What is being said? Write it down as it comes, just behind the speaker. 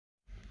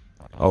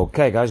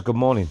Okay guys, good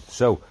morning.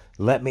 So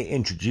let me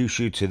introduce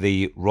you to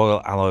the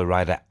Royal Alloy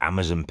Rider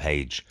Amazon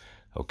page.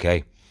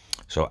 Okay,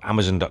 so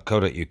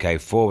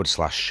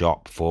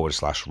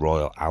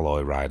amazon.co.uk/shop/Royal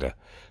Alloy Rider.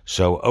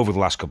 So over the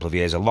last couple of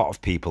years, a lot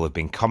of people have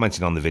been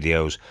commenting on the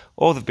videos,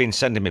 or they've been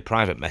sending me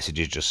private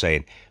messages just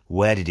saying,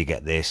 where did you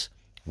get this?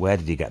 Where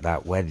did you get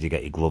that? Where did you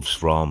get your gloves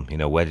from? You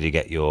know, where did you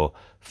get your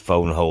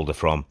phone holder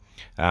from?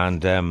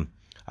 And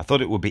I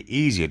thought it would be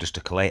easier just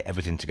to collate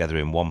everything together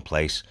in one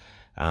place,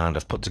 and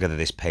I've put together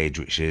this page,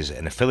 which is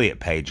an affiliate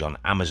page on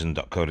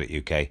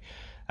amazon.co.uk,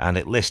 and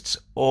it lists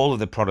all of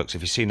the products.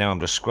 If you see now, I'm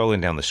just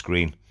scrolling down the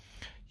screen.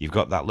 You've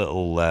got that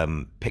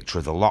little picture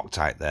of the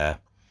Loctite there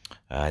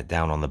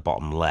down on the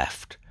bottom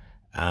left,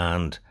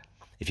 and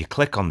if you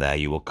click on there,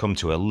 you will come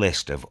to a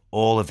list of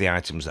all of the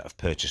items that I've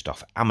purchased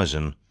off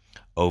Amazon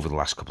over the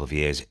last couple of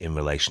years in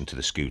relation to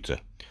the scooter.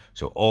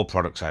 So all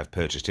products I've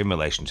purchased in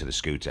relation to the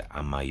scooter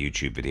and my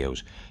YouTube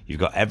videos. You've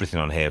got everything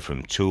on here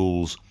from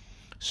tools,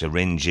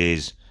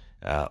 syringes,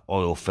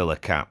 oil filler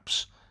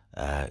caps,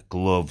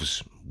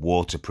 gloves,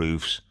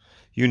 waterproofs,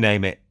 you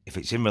name it. If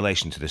it's in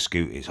relation to the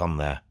scoot, it's on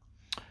there.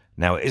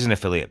 Now, it is an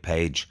affiliate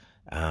page,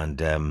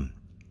 and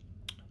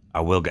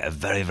I will get a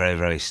very, very,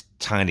 very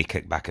tiny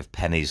kickback of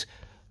pennies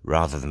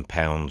rather than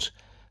pounds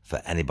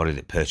for anybody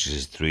that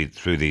purchases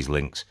through these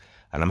links.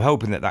 And I'm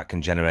hoping that that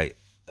can generate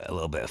a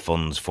little bit of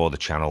funds for the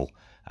channel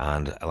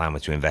and allow me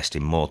to invest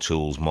in more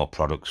tools, more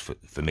products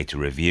for me to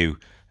review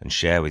and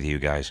share with you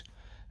guys.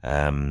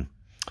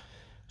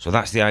 So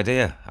that's the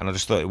idea, and I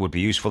just thought it would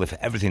be useful if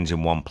everything's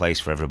in one place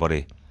for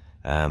everybody.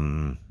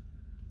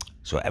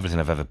 So everything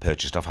I've ever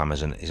purchased off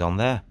Amazon is on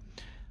there.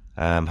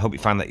 Hope you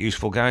find that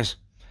useful, guys,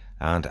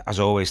 and as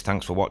always,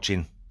 thanks for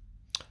watching,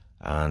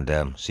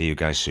 and see you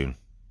guys soon.